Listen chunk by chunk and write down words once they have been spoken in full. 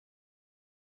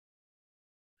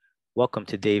Welcome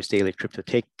to Dave's Daily Crypto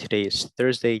Take. Today is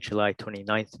Thursday, July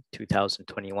 29th,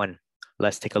 2021.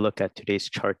 Let's take a look at today's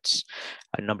charts.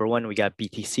 At number one, we got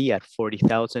BTC at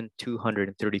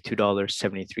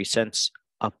 $40,232.73,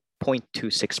 up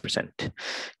 0.26%.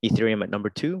 Ethereum at number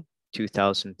two,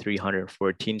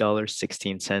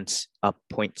 $2,314.16, up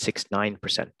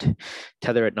 0.69%.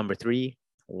 Tether at number three,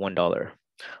 $1.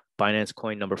 Binance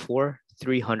Coin number four,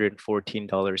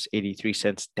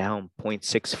 $314.83, down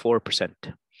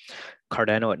 0.64%.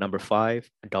 Cardano at number five,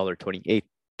 $1.28,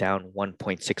 down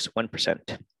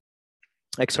 1.61%.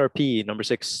 XRP number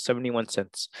six, 71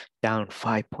 cents, down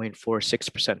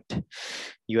 5.46%.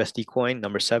 USD coin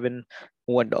number seven,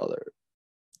 $1.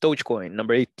 Dogecoin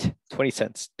number eight, 20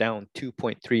 cents, down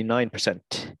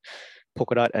 2.39%.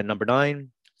 Polkadot at number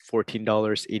nine,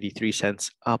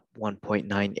 $14.83, up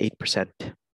 1.98%.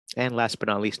 And last but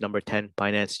not least, number 10,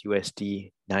 Binance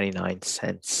USD, 99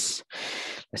 cents.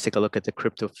 Let's take a look at the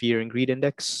Crypto Fear and Greed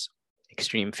Index.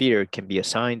 Extreme fear can be a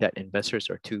sign that investors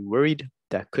are too worried.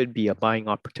 That could be a buying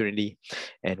opportunity.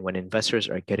 And when investors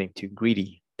are getting too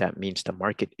greedy, that means the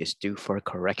market is due for a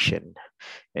correction.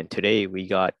 And today we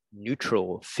got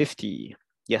neutral 50.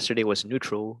 Yesterday was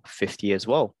neutral 50 as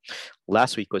well.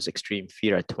 Last week was extreme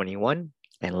fear at 21.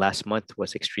 And last month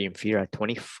was extreme fear at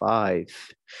 25.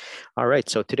 All right,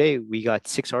 so today we got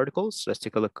 6 articles. Let's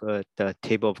take a look at the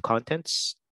table of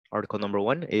contents. Article number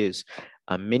one is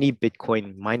a mini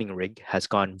Bitcoin mining rig has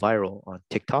gone viral on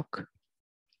TikTok.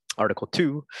 Article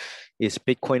two is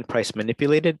Bitcoin price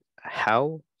manipulated?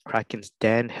 How? Kraken's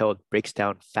Dan Held breaks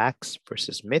down facts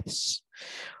versus myths.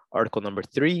 Article number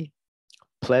three,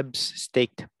 plebs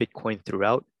staked Bitcoin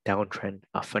throughout downtrend,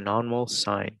 a phenomenal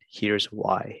sign. Here's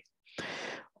why.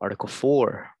 Article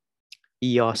 4,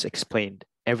 EOS explained,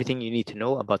 everything you need to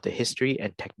know about the history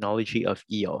and technology of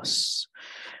EOS.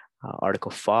 Article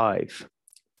 5,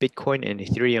 Bitcoin and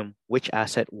Ethereum, which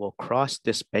asset will cross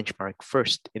this benchmark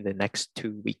first in the next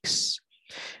 2 weeks?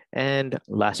 And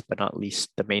last but not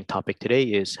least, the main topic today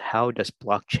is how does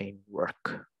blockchain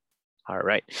work? All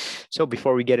right. So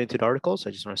before we get into the articles,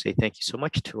 I just want to say thank you so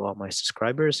much to all my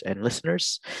subscribers and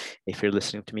listeners. If you're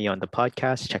listening to me on the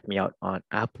podcast, check me out on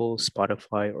Apple,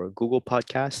 Spotify, or Google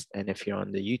Podcasts. And if you're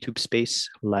on the YouTube space,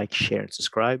 like, share, and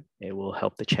subscribe. It will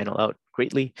help the channel out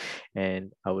greatly.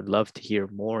 And I would love to hear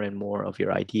more and more of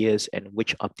your ideas and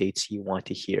which updates you want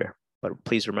to hear. But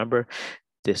please remember,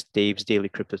 this Dave's Daily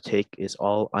Crypto Take is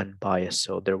all unbiased.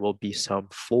 So there will be some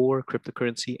for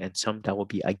cryptocurrency and some that will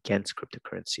be against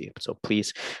cryptocurrency. So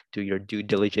please do your due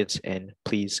diligence and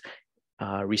please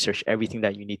research everything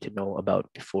that you need to know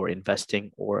about before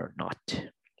investing or not.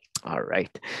 All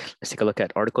right, let's take a look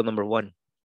at article number one.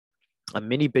 A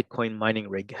mini Bitcoin mining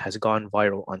rig has gone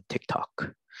viral on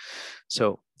TikTok.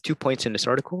 So 2 points in this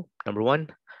article. Number one,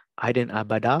 Aiden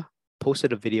Abada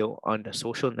posted a video on the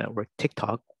social network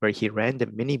TikTok where he ran the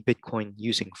mini Bitcoin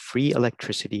using free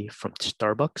electricity from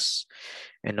Starbucks.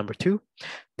 And number two,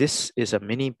 this is a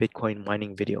mini Bitcoin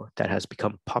mining video that has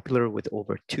become popular with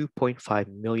over 2.5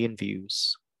 million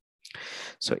views.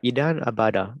 So Idan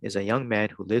Abada is a young man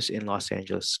who lives in Los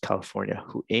Angeles, California,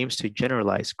 who aims to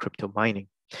generalize crypto mining.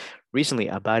 Recently,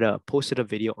 Abada posted a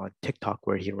video on TikTok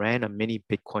where he ran a mini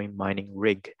Bitcoin mining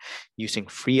rig using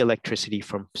free electricity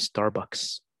from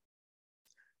Starbucks.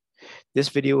 This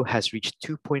video has reached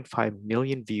 2.5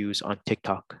 million views on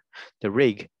TikTok. The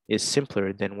rig is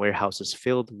simpler than warehouses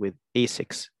filled with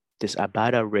ASICs. This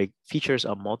Abada rig features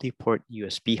a multi-port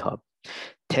USB hub,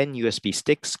 10 USB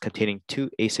sticks containing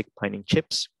 2 ASIC mining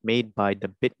chips made by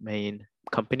the Bitmain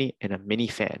company, and a mini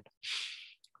fan.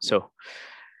 So,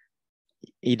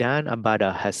 Idan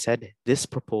Abada has said this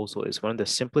proposal is one of the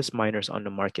simplest miners on the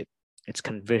market. Its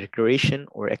configuration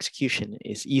or execution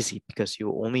is easy because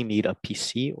you only need a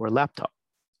PC or laptop.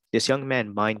 This young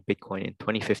man mined Bitcoin in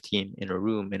 2015 in a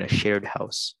room in a shared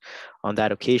house. On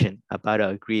that occasion, Abada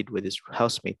agreed with his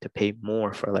housemate to pay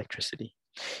more for electricity.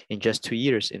 In just 2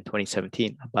 years, in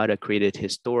 2017, Abada created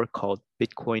his store called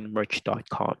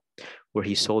bitcoinmerch.com, where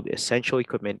he sold essential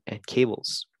equipment and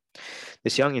cables.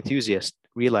 This young enthusiast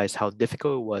realized how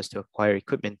difficult it was to acquire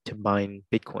equipment to mine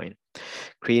Bitcoin,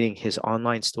 creating his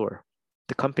online store.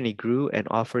 The company grew and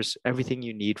offers everything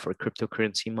you need for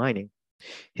cryptocurrency mining.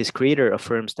 His creator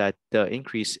affirms that the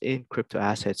increase in crypto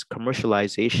assets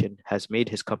commercialization has made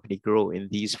his company grow in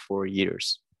these 4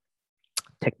 years.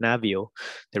 Technavio,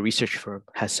 the research firm,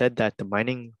 has said that the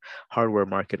mining hardware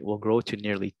market will grow to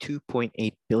nearly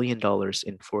 $2.8 billion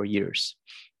in 4 years.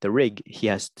 The rig he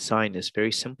has designed is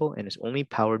very simple and is only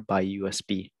powered by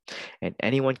USB, and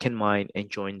anyone can mine and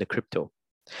join the crypto.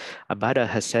 Abada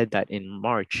has said that in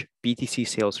March, BTC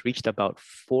sales reached about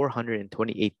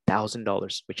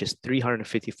 $428,000, which is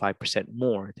 355%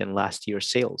 more than last year's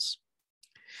sales.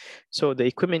 So the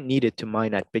equipment needed to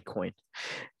mine at Bitcoin.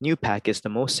 NewPack is the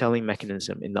most selling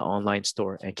mechanism in the online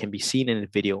store and can be seen in a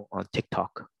video on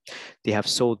TikTok. They have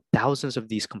sold thousands of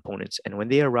these components, and when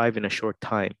they arrive in a short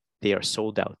time, they are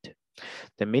sold out.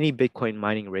 The mini Bitcoin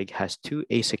mining rig has two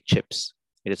ASIC chips.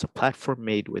 It is a platform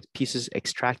made with pieces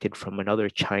extracted from another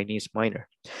Chinese miner,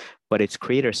 but its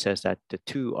creator says that the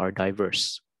two are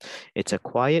diverse. It's a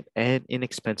quiet and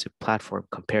inexpensive platform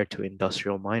compared to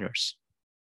industrial miners.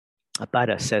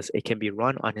 Abada says it can be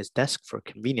run on his desk for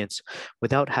convenience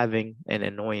without having an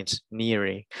annoyance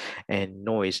nearing and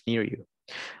noise near you.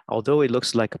 Although it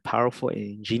looks like a powerful and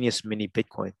ingenious mini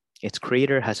Bitcoin, its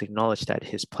creator has acknowledged that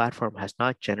his platform has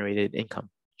not generated income.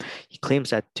 He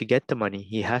claims that to get the money,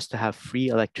 he has to have free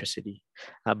electricity.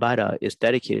 Abada is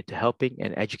dedicated to helping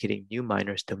and educating new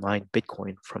miners to mine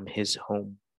Bitcoin from his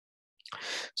home.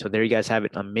 So there you guys have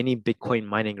it. A mini Bitcoin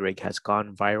mining rig has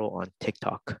gone viral on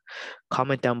TikTok.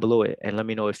 Comment down below it and let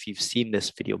me know if you've seen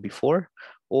this video before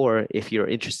or if you're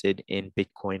interested in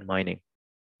Bitcoin mining.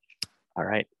 All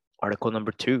right, article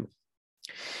number 2.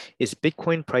 Is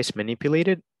Bitcoin price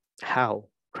manipulated? How?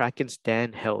 Kraken's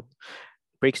Dan Held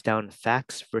breaks down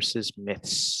facts versus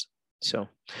myths. So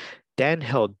Dan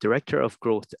Held, Director of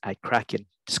Growth at Kraken,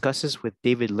 discusses with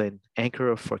David Lin,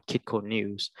 anchor for Kitco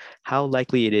News, how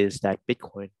likely it is that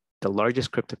Bitcoin, the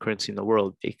largest cryptocurrency in the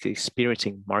world, is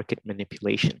experiencing market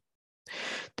manipulation.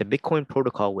 The Bitcoin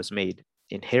protocol was made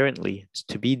inherently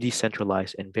to be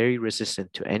decentralized and very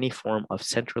resistant to any form of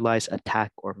centralized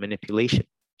attack or manipulation.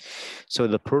 So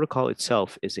the protocol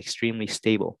itself is extremely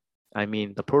stable. I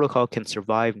mean, the protocol can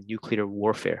survive nuclear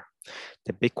warfare.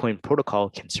 The Bitcoin protocol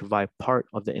can survive part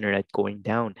of the internet going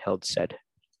down, Held said.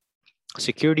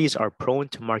 Securities are prone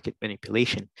to market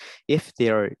manipulation if they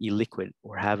are illiquid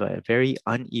or have a very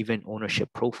uneven ownership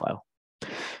profile.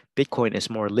 Bitcoin is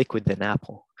more liquid than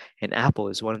Apple, and Apple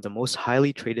is one of the most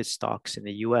highly traded stocks in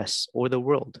the US or the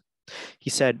world. He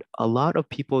said, a lot of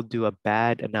people do a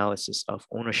bad analysis of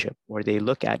ownership where they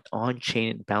look at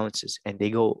on-chain balances and they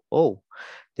go, oh,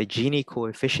 the Gini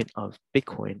coefficient of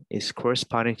Bitcoin is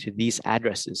corresponding to these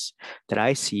addresses that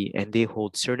I see and they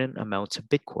hold certain amounts of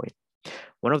Bitcoin.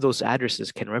 One of those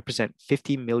addresses can represent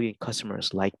 50 million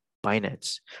customers like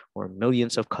Binance or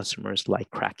millions of customers like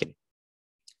Kraken.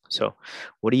 So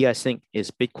what do you guys think?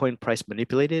 Is Bitcoin price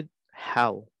manipulated?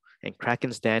 How? And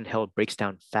Kraken's Dan Held breaks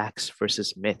down facts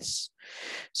versus myths.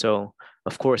 So,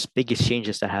 of course, big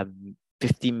exchanges that have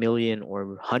 50 million or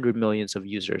 100 millions of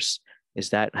users,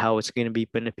 is that how it's going to be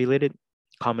manipulated?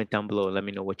 Comment down below. Let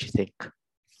me know what you think.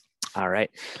 All right,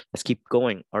 let's keep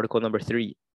going. Article number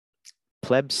 3.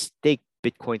 Plebs stake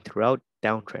Bitcoin throughout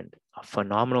downtrend. A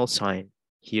phenomenal sign.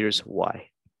 Here's why.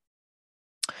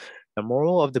 The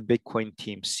moral of the Bitcoin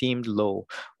team seemed low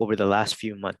over the last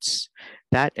few months.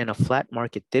 That and a flat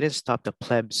market didn't stop the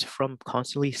plebs from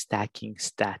constantly stacking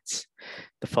stats.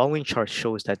 The following chart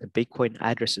shows that the Bitcoin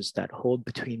addresses that hold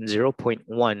between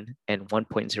 0.1 and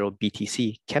 1.0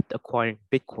 BTC kept acquiring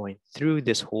Bitcoin through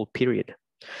this whole period.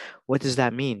 What does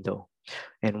that mean though?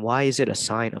 And why is it a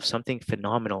sign of something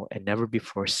phenomenal and never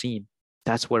before seen?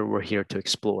 That's what we're here to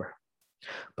explore.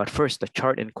 But first, the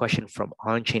chart in question from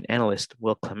on-chain analyst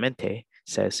Will Clemente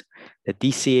says, the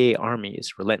DCA army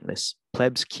is relentless.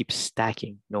 Plebs keep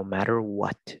stacking no matter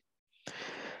what.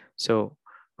 So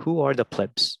who are the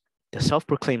plebs? The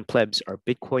self-proclaimed plebs are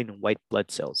Bitcoin white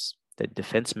blood cells, the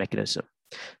defense mechanism.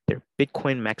 They're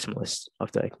Bitcoin maximalists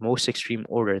of the most extreme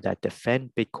order that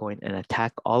defend Bitcoin and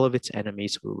attack all of its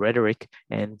enemies with rhetoric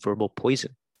and verbal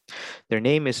poison. Their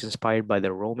name is inspired by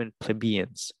the Roman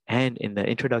plebeians, and in the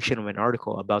introduction of an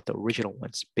article about the original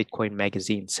ones, Bitcoin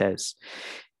Magazine says,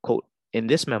 quote, in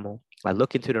this memo, I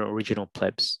look into the original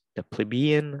plebs, the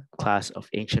plebeian class of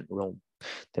ancient Rome.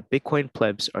 The Bitcoin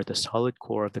plebs are the solid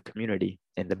core of the community,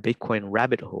 and the Bitcoin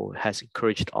rabbit hole has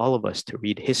encouraged all of us to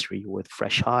read history with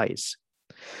fresh eyes.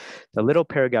 The little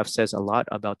paragraph says a lot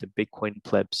about the Bitcoin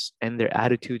plebs and their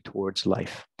attitude towards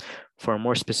life. For a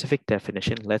more specific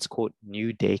definition, let's quote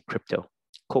New Day Crypto.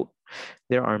 Quote,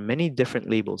 there are many different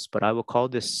labels, but I will call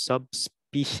this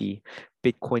subspecies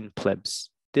Bitcoin plebs.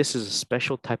 This is a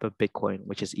special type of Bitcoin,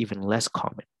 which is even less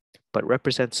common, but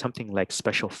represents something like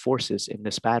special forces in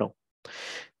this battle.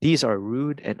 These are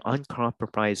rude and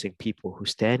uncompromising people who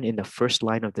stand in the first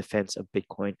line of defense of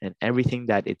Bitcoin and everything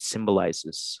that it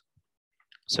symbolizes.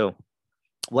 So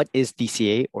what is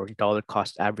DCA or dollar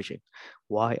cost averaging?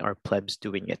 Why are plebs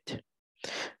doing it?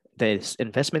 This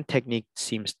investment technique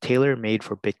seems tailor-made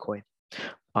for Bitcoin.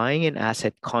 Buying an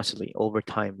asset constantly over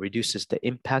time reduces the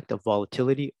impact of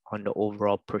volatility on the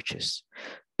overall purchase.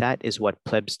 That is what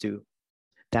plebs do.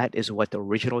 That is what the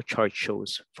original chart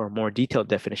shows. For a more detailed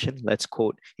definition, let's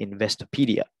quote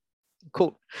Investopedia.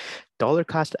 Quote, dollar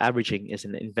cost averaging is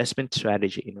an investment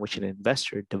strategy in which an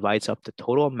investor divides up the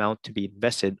total amount to be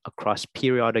invested across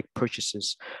periodic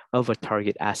purchases of a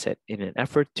target asset in an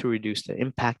effort to reduce the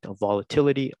impact of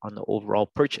volatility on the overall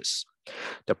purchase.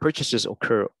 The purchases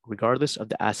occur regardless of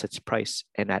the asset's price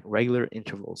and at regular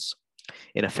intervals.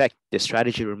 In effect, this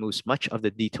strategy removes much of the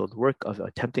detailed work of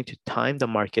attempting to time the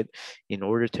market in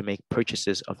order to make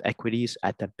purchases of equities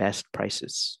at the best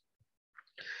prices.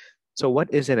 So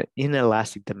what is an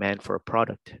inelastic demand for a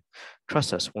product?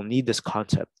 Trust us, we'll need this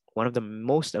concept. One of the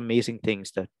most amazing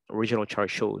things that original chart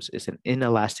shows is an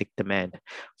inelastic demand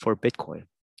for Bitcoin.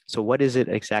 So what is it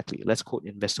exactly? Let's quote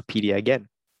Investopedia again.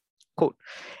 Quote,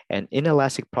 an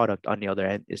inelastic product, on the other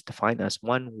hand, is defined as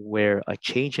one where a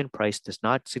change in price does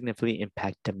not significantly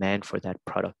impact demand for that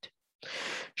product.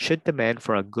 Should demand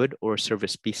for a good or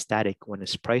service be static when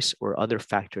its price or other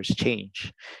factors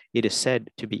change, it is said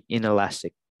to be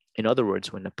inelastic. In other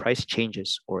words, when the price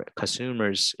changes or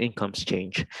consumers' incomes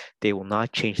change, they will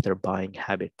not change their buying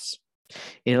habits.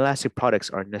 Inelastic products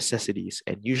are necessities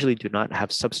and usually do not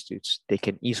have substitutes they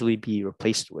can easily be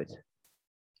replaced with.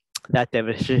 That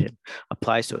definition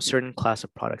applies to a certain class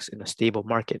of products in a stable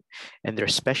market, and they're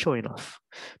special enough.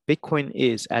 Bitcoin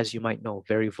is, as you might know,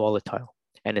 very volatile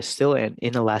and is still an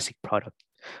inelastic product.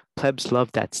 Plebs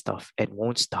love that stuff and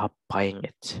won't stop buying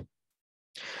it.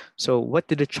 So what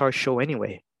did the chart show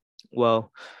anyway?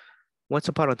 Well, once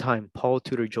upon a time, Paul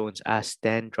Tudor Jones asked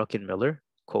Dan Druckenmiller,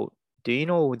 quote, do you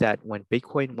know that when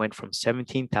Bitcoin went from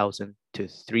 17,000 to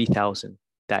 3,000,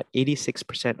 that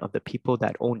 86% of the people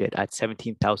that owned it at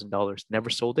 $17,000 never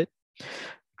sold it?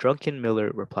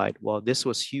 Druckenmiller replied, well, this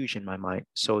was huge in my mind.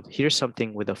 So here's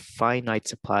something with a finite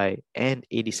supply and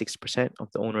 86% of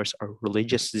the owners are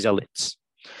religious zealots.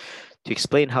 To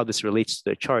explain how this relates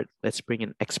to the chart, let's bring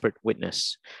an expert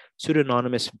witness.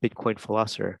 Pseudonymous Bitcoin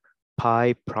philosopher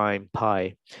Pi Prime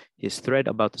Pi, his thread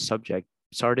about the subject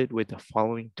started with the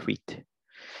following tweet.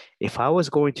 If I was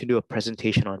going to do a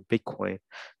presentation on Bitcoin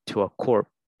to a corp,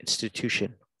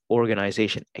 institution,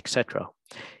 organization, etc.,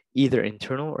 either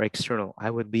internal or external,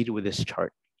 I would lead with this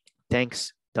chart.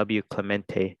 Thanks, W.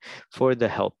 Clemente, for the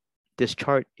help. This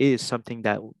chart is something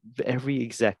that every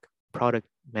exec, product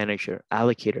manager,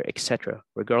 allocator, etc.,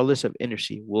 regardless of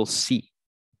industry, will see.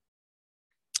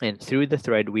 And through the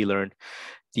thread, we learned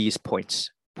these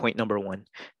points. Point number one,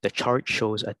 the chart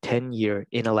shows a 10-year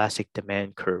inelastic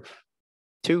demand curve.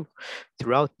 Two,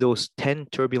 throughout those 10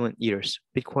 turbulent years,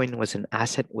 Bitcoin was an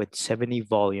asset with 70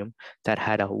 volume that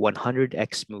had a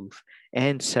 100x move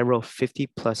and several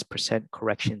 50+%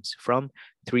 corrections from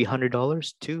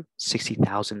 $300 to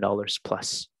 $60,000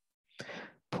 plus.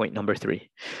 Point number three,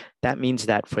 that means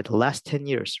that for the last 10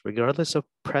 years, regardless of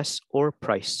press or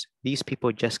price, these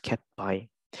people just kept buying.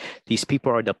 These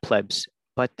people are the plebs,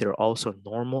 but they're also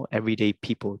normal, everyday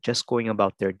people just going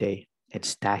about their day and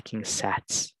stacking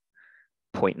sats.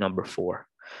 Point number four.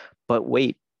 But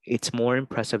wait, it's more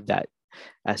impressive that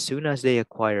as soon as they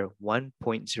acquire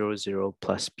 1.00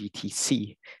 plus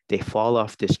BTC, they fall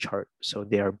off this chart. So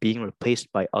they are being replaced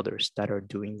by others that are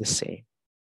doing the same.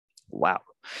 Wow.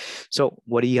 So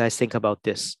what do you guys think about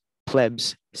this?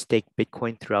 Plebs stake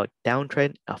Bitcoin throughout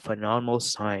downtrend, a phenomenal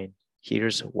sign.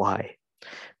 Here's why.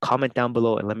 Comment down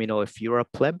below and let me know if you're a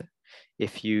pleb,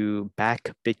 if you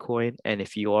back Bitcoin, and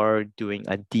if you are doing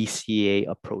a DCA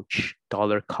approach,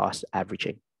 dollar cost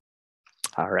averaging.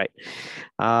 All right.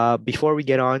 Before we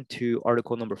get on to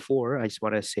article number 4, I just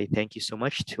want to say thank you so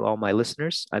much to all my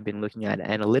listeners. I've been looking at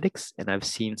analytics and I've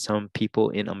seen some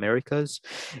people in Americas,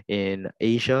 in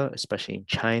Asia, especially in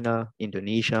China,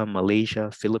 Indonesia,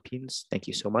 Malaysia, Philippines. Thank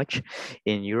you so much.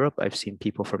 In Europe, I've seen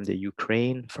people from the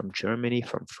Ukraine, from Germany,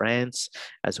 from France,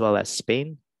 as well as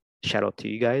Spain. Shout out to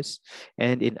you guys.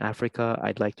 And in Africa,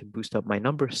 I'd like to boost up my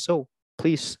numbers. So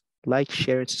please like,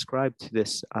 share, and subscribe to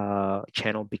this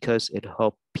channel because it'll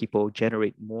help people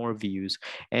generate more views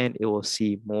and it will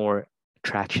see more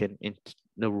traction in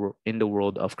the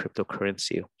world of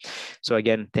cryptocurrency. So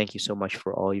again, thank you so much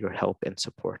for all your help and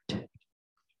support.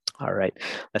 All right,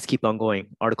 let's keep on going.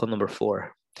 Article number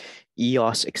 4,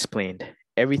 EOS Explained,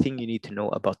 everything you need to know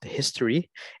about the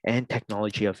history and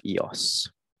technology of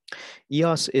EOS.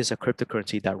 EOS is a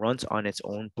cryptocurrency that runs on its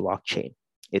own blockchain.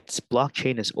 Its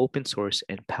blockchain is open source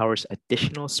and powers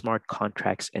additional smart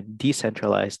contracts and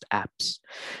decentralized apps,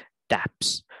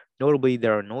 dApps. Notably,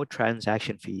 there are no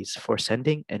transaction fees for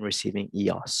sending and receiving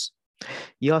EOS.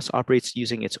 EOS operates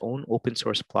using its own open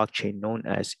source blockchain known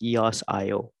as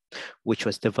EOS.io, which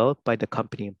was developed by the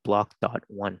company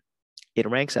Block.one. It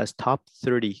ranks as top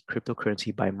 30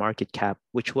 cryptocurrency by market cap,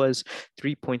 which was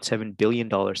 $3.7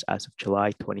 billion as of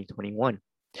July 2021.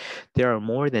 There are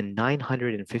more than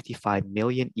 955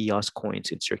 million EOS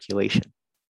coins in circulation.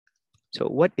 So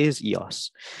what is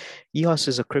EOS? EOS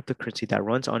is a cryptocurrency that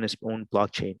runs on its own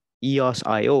blockchain.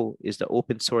 EOS.io is the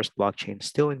open source blockchain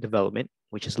still in development,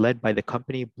 which is led by the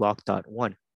company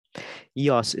Block.one.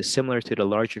 EOS is similar to the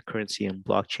larger currency in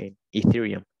blockchain,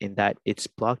 Ethereum, in that its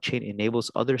blockchain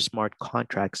enables other smart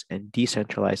contracts and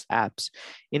decentralized apps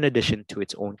in addition to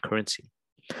its own currency.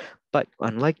 But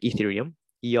unlike Ethereum,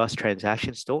 EOS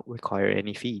transactions don't require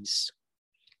any fees.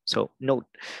 So note,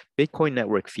 Bitcoin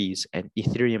network fees and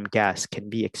Ethereum gas can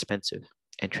be expensive,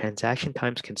 and transaction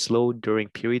times can slow during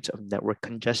periods of network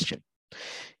congestion.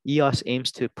 EOS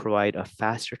aims to provide a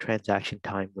faster transaction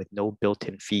time with no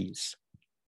built-in fees.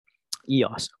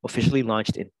 EOS, officially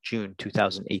launched in June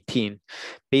 2018,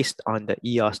 based on the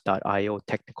EOS.io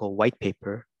technical white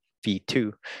paper,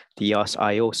 V2, the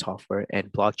EOS.io software,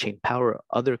 and blockchain power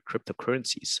other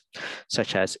cryptocurrencies,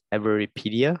 such as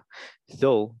Everpedia,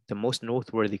 though the most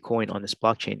noteworthy coin on this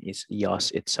blockchain is EOS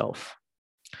itself.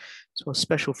 So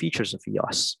special features of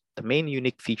EOS. The main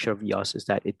unique feature of EOS is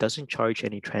that it doesn't charge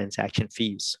any transaction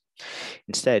fees.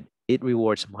 Instead, it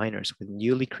rewards miners with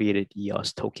newly created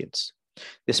EOS tokens.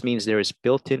 This means there is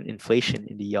built-in inflation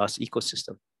in the EOS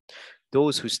ecosystem.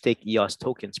 Those who stake EOS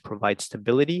tokens provide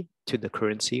stability to the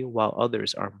currency while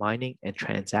others are mining and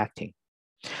transacting.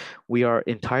 We are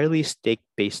entirely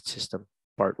stake-based system,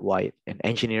 Bart Wyatt, an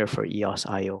engineer for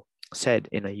EOS.io, said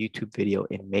in a YouTube video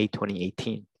in May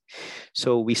 2018.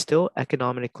 So we still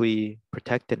economically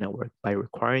protect the network by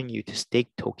requiring you to stake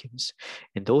tokens,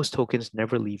 and those tokens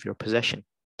never leave your possession.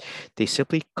 They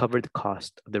simply cover the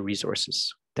cost of the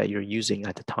resources that you're using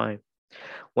at the time.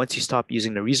 Once you stop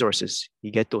using the resources,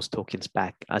 you get those tokens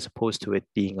back, as opposed to it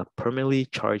being a permanently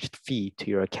charged fee to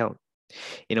your account.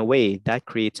 In a way, that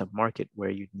creates a market where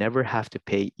you never have to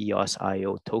pay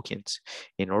EOS.io tokens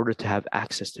in order to have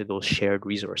access to those shared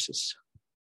resources.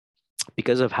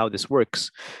 Because of how this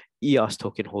works, EOS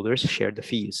token holders share the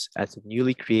fees, as the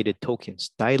newly created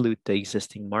tokens dilute the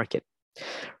existing market.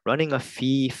 Running a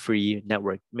fee-free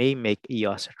network may make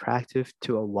EOS attractive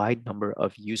to a wide number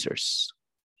of users.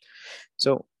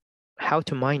 So how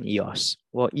to mine EOS?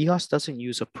 Well, EOS doesn't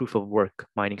use a proof of work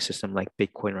mining system like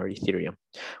Bitcoin or Ethereum,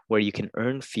 where you can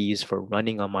earn fees for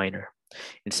running a miner.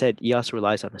 Instead, EOS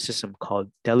relies on a system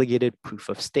called delegated proof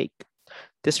of stake.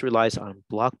 This relies on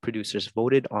block producers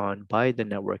voted on by the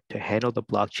network to handle the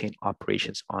blockchain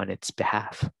operations on its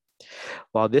behalf.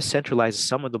 While this centralizes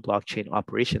some of the blockchain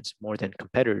operations more than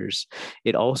competitors,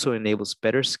 it also enables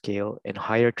better scale and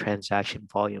higher transaction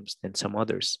volumes than some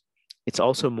others. It's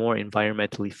also more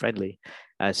environmentally friendly,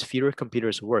 as fewer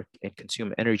computers work and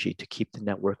consume energy to keep the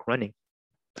network running.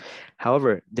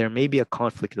 However, there may be a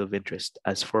conflict of interest,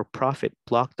 as for profit,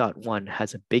 Block.one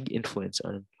has a big influence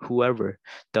on whoever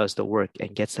does the work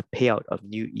and gets the payout of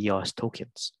new EOS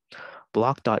tokens.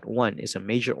 Block.one is a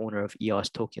major owner of EOS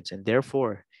tokens and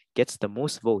therefore gets the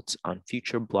most votes on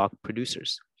future block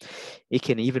producers. It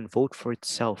can even vote for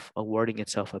itself, awarding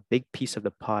itself a big piece of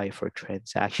the pie for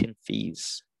transaction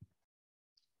fees.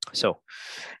 So,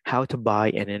 how to buy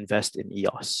and invest in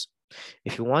EOS?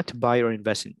 If you want to buy or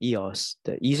invest in EOS,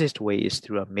 the easiest way is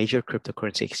through a major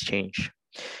cryptocurrency exchange.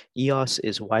 EOS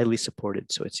is widely supported,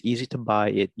 so it's easy to buy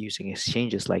it using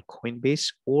exchanges like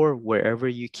Coinbase or wherever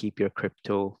you keep your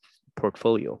crypto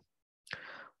portfolio.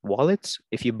 Wallets,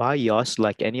 if you buy EOS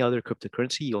like any other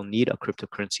cryptocurrency, you'll need a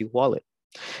cryptocurrency wallet.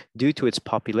 Due to its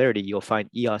popularity, you'll find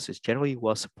EOS is generally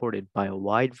well supported by a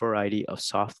wide variety of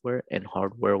software and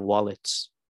hardware wallets.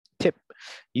 Tip: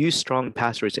 use strong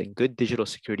passwords and good digital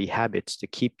security habits to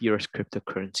keep your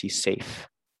cryptocurrency safe.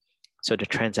 So the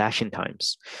transaction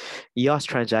times. EOS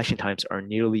transaction times are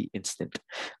nearly instant.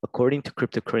 According to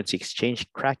cryptocurrency exchange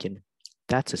Kraken,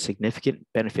 that's a significant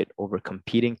benefit over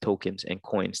competing tokens and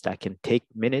coins that can take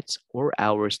minutes or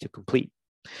hours to complete.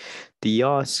 The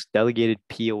EOS delegated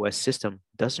POS system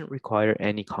doesn't require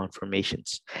any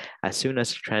confirmations. As soon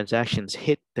as transactions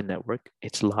hit the network,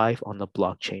 it's live on the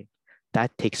blockchain.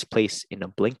 That takes place in a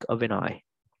blink of an eye.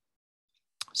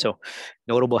 So,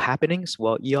 notable happenings.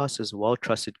 Well, EOS is a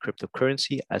well-trusted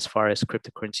cryptocurrency as far as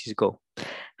cryptocurrencies go.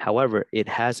 However, it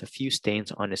has a few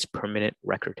stains on its permanent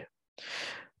record.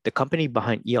 The company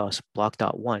behind EOS,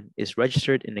 Block.one, is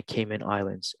registered in the Cayman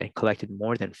Islands and collected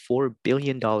more than $4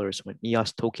 billion when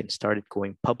EOS tokens started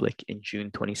going public in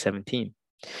June 2017.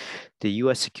 The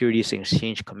US Securities and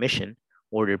Exchange Commission,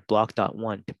 ordered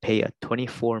Block.one to pay a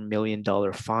 $24 million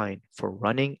fine for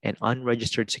running an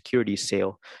unregistered securities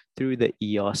sale through the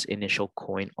EOS initial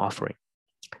coin offering.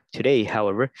 Today,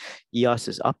 however, EOS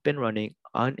is up and running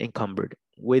unencumbered,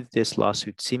 with this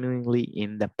lawsuit seemingly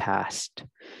in the past.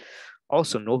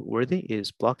 Also noteworthy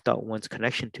is Block.one's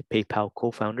connection to PayPal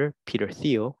co-founder Peter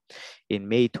Thiel. In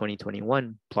May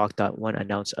 2021, Block.one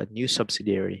announced a new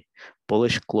subsidiary,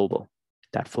 Bullish Global,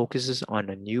 that focuses on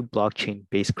a new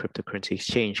blockchain-based cryptocurrency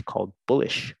exchange called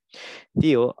Bullish.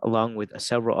 Thiel, along with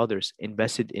several others,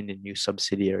 invested in the new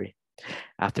subsidiary.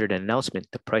 After the announcement,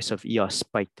 the price of EOS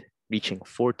spiked, reaching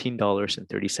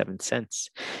 $14.37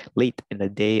 late in the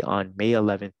day on May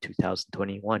 11,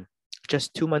 2021.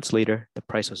 Just 2 months later, the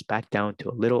price was back down to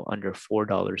a little under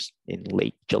 $4 in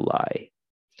late July.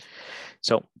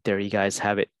 So there you guys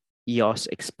have it. EOS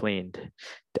explained.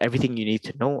 Everything you need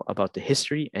to know about the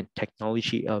history and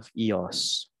technology of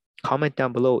EOS. Comment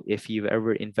down below if you've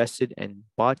ever invested and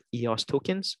bought EOS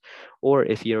tokens, or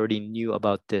if you already knew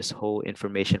about this whole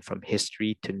information from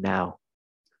history to now.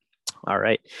 All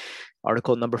right,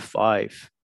 article number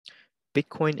 5,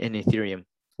 Bitcoin and Ethereum.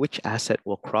 Which asset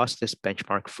will cross this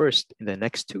benchmark first in the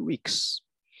next 2 weeks?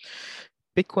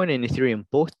 Bitcoin and Ethereum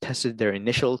both tested their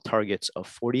initial targets of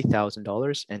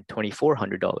 $40,000 and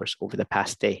 $2,400 over the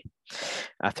past day.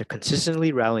 After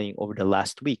consistently rallying over the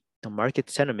last week, the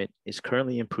market sentiment is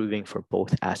currently improving for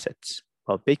both assets.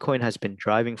 While Bitcoin has been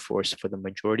driving force for the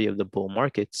majority of the bull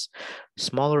markets,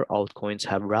 smaller altcoins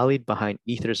have rallied behind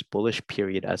Ether's bullish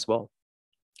period as well.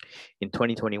 In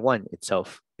 2021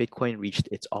 itself, Bitcoin reached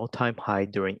its all-time high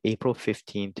during April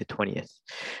 15 to 20th,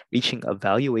 reaching a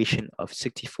valuation of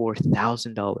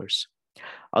 $64,000.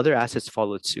 Other assets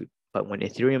followed suit, but when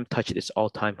Ethereum touched its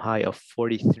all-time high of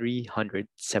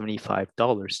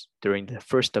 $4,375 during the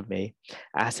 1st of May,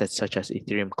 assets such as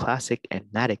Ethereum Classic and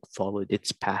Matic followed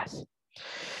its path.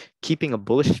 Keeping a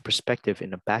bullish perspective in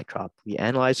the backdrop, we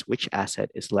analyze which asset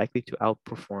is likely to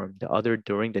outperform the other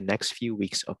during the next few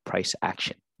weeks of price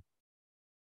action.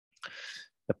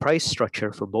 The price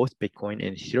structure for both Bitcoin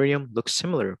and Ethereum looks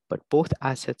similar, but both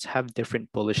assets have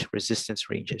different bullish resistance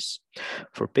ranges.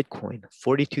 For Bitcoin,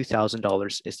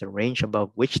 $42,000 is the range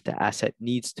above which the asset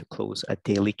needs to close a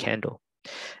daily candle,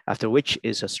 after which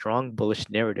is a strong bullish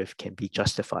narrative can be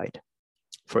justified.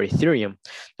 For Ethereum,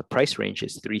 the price range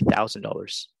is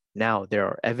 $3,000. Now, there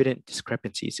are evident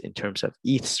discrepancies in terms of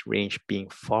ETH's range being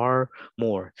far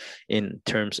more in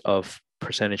terms of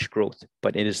percentage growth,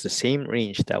 but it is the same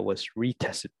range that was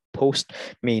retested post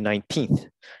May 19th,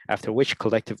 after which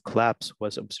collective collapse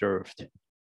was observed.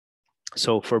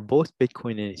 So for both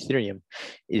Bitcoin and Ethereum,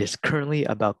 it is currently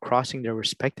about crossing their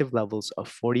respective levels of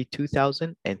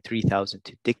 42,000 and 3,000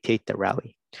 to dictate the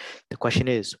rally. The question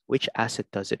is, which asset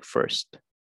does it first?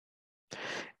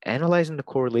 Analyzing the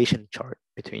correlation chart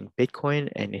between Bitcoin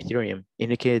and Ethereum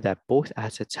indicated that both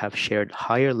assets have shared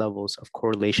higher levels of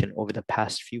correlation over the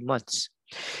past few months.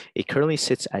 It currently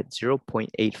sits at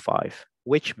 0.85,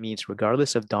 which means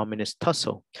regardless of dominance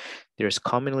tussle, there is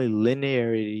commonly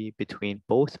linearity between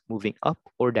both moving up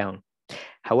or down.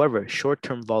 However,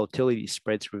 short-term volatility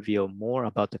spreads reveal more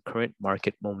about the current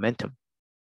market momentum.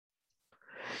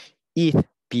 ETH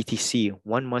BTC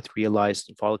 1 month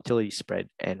realized volatility spread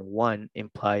and 1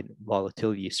 implied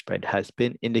volatility spread has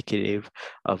been indicative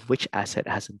of which asset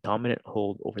has a dominant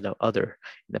hold over the other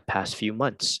in the past few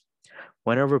months.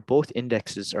 Whenever both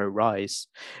indexes are rise,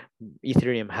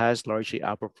 Ethereum has largely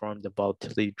outperformed the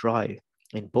volatility drive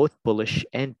in both bullish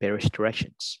and bearish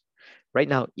directions. Right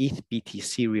now, ETH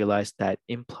BTC realized that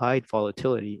implied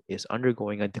volatility is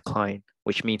undergoing a decline,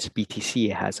 which means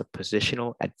BTC has a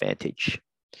positional advantage.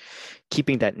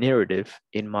 Keeping that narrative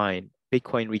in mind,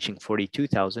 Bitcoin reaching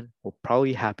 42,000 will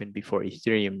probably happen before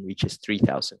Ethereum reaches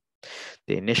 3,000.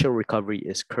 The initial recovery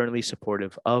is currently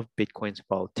supportive of Bitcoin's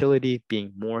volatility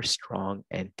being more strong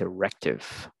and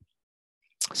directive.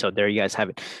 So there you guys have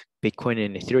it. Bitcoin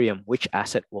and Ethereum, which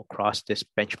asset will cross this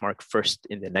benchmark first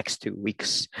in the next 2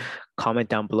 weeks? Comment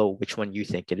down below which one you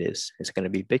think it is. Is it going to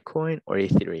be Bitcoin or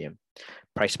Ethereum?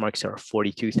 Price marks are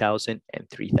 42,000 and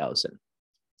 3,000.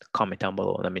 Comment down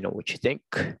below and let me know what you think.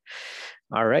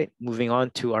 All right, moving on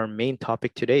to our main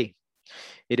topic today.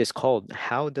 It is called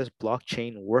How Does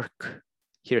Blockchain Work?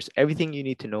 Here's everything you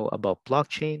need to know about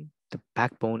blockchain, the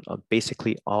backbone of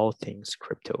basically all things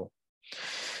crypto.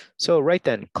 So right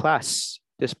then, class,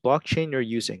 this blockchain you're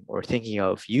using or thinking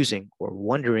of using or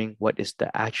wondering what is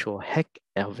the actual heck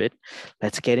of it,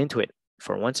 let's get into it.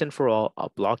 For once and for all, a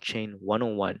blockchain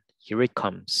 101, here it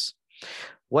comes.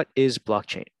 What is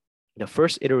blockchain? The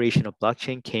first iteration of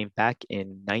blockchain came back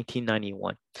in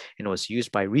 1991 and was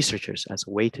used by researchers as a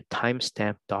way to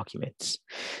timestamp documents.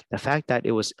 The fact that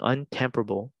it was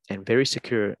untamperable and very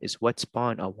secure is what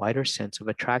spawned a wider sense of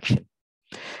attraction.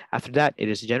 After that, it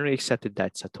is generally accepted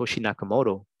that Satoshi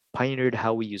Nakamoto pioneered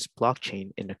how we use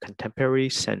blockchain in a contemporary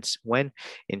sense when,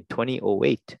 in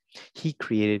 2008, he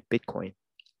created Bitcoin.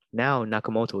 Now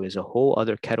Nakamoto is a whole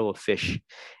other kettle of fish.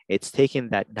 It's taken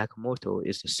that Nakamoto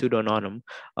is the pseudonym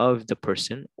of the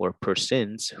person or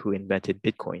persons who invented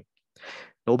Bitcoin.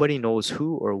 Nobody knows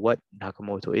who or what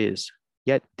Nakamoto is,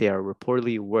 yet they are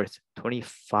reportedly worth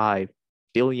 25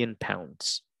 billion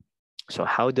pounds. So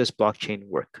how does blockchain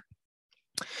work?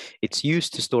 It's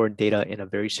used to store data in a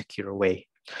very secure way.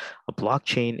 A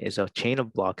blockchain is a chain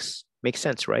of blocks. Makes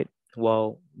sense, right?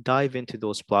 Well, dive into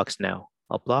those blocks now.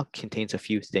 A block contains a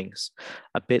few things,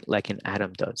 a bit like an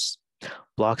atom does.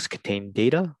 Blocks contain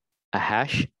data, a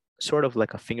hash, sort of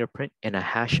like a fingerprint, and a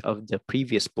hash of the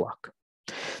previous block.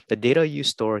 The data you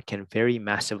store can vary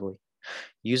massively.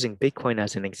 Using Bitcoin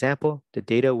as an example, the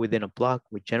data within a block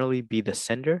would generally be the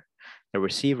sender, the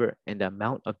receiver, and the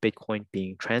amount of Bitcoin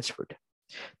being transferred.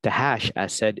 The hash,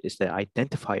 as said, is the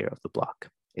identifier of the block.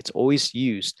 It's always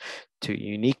used to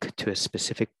unique to a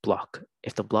specific block.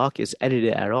 If the block is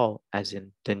edited at all, as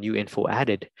in the new info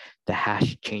added, the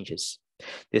hash changes.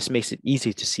 This makes it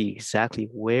easy to see exactly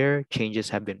where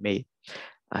changes have been made.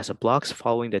 As the blocks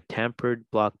following the tampered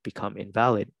block become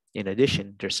invalid, in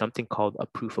addition, there's something called a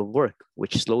proof of work,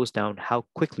 which slows down how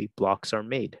quickly blocks are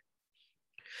made.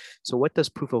 So what does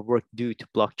proof of work do to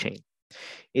blockchain?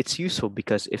 It's useful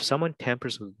because if someone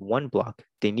tampers with one block,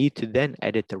 they need to then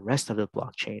edit the rest of the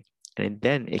blockchain, and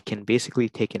then it can basically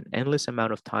take an endless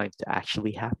amount of time to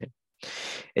actually happen.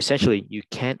 Essentially, you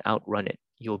can't outrun it.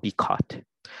 You'll be caught.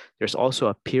 There's also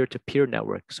a peer-to-peer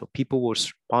network, so people will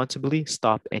responsibly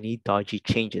stop any dodgy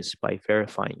changes by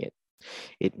verifying it.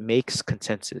 It makes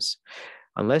consensus.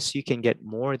 Unless you can get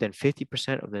more than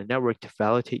 50% of the network to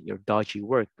validate your dodgy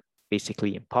work,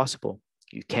 basically impossible.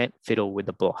 You can't fiddle with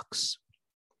the blocks.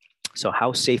 So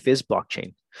how safe is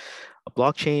blockchain? A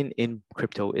blockchain in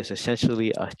crypto is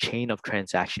essentially a chain of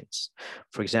transactions.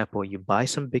 For example, you buy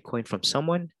some Bitcoin from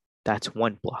someone, that's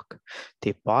one block.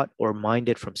 They bought or mined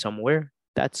it from somewhere,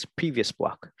 that's previous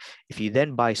block. If you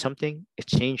then buy something,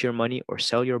 exchange your money or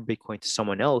sell your Bitcoin to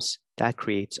someone else, that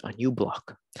creates a new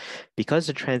block. Because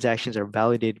the transactions are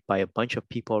validated by a bunch of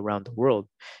people around the world,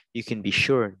 you can be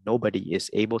sure nobody is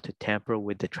able to tamper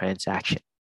with the transaction.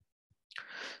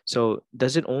 So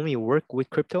does it only work with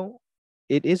crypto?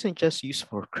 It isn't just used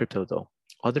for crypto though.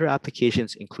 Other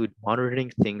applications include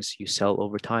monitoring things you sell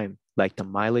over time, like the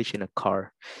mileage in a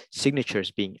car,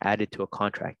 signatures being added to a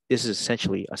contract. This is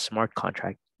essentially a smart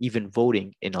contract, even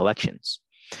voting in elections.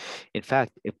 In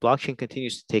fact, if blockchain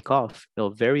continues to take off,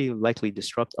 it'll very likely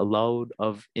disrupt a lot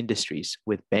of industries,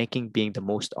 with banking being the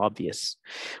most obvious.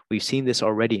 We've seen this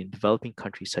already in developing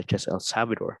countries such as El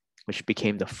Salvador, which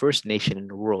became the first nation in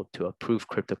the world to approve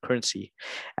cryptocurrency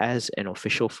as an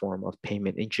official form of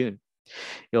payment in June.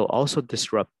 It'll also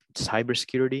disrupt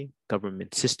cybersecurity,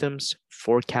 government systems,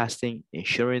 forecasting,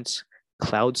 insurance,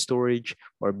 cloud storage,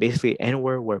 or basically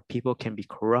anywhere where people can be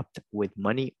corrupt with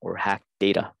money or hack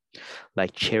data,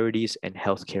 like charities and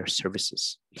healthcare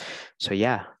services. So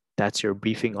yeah, that's your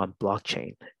briefing on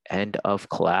blockchain. End of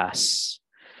class.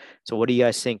 So what do you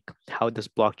guys think? How does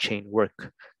blockchain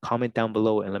work? Comment down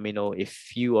below and let me know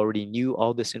if you already knew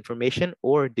all this information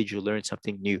or did you learn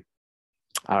something new?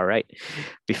 All right,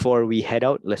 before we head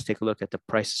out, let's take a look at the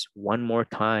prices one more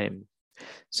time.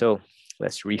 So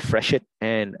let's refresh it.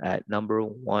 And at number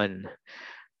one,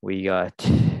 we got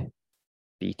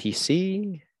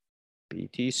BTC,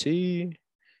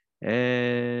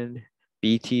 and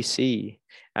BTC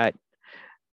at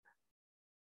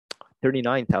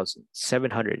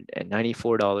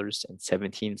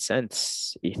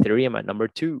 $39,794.17. Ethereum at number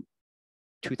two,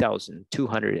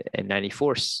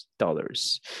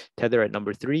 $2,294. Tether at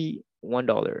number three,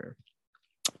 $1.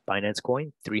 Binance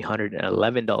Coin,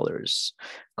 $311.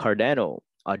 Cardano,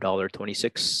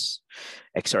 $1.26.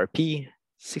 XRP,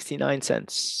 69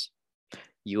 cents.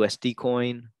 USD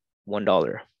Coin,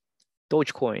 $1.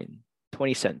 Dogecoin,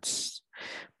 20 cents.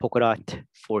 Polkadot,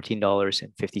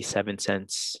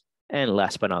 $14.57. And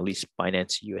last but not least,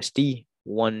 Binance USD,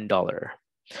 $1.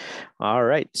 All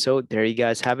right, so there you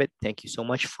guys have it. Thank you so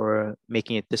much for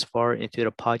making it this far into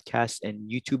the podcast and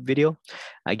YouTube video.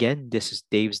 Again, this is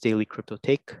Dave's Daily Crypto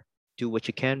Take. do what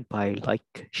you can by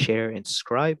like, share, and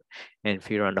subscribe. And if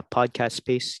you're on the podcast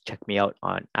space, check me out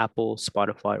on Apple,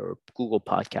 Spotify, or Google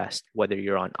Podcast, whether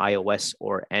you're on iOS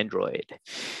or Android.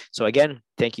 So again,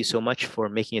 thank you so much for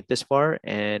making it this far,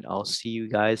 and I'll see you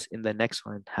guys in the next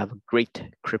one. Have a great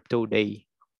crypto day.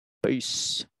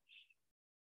 Peace.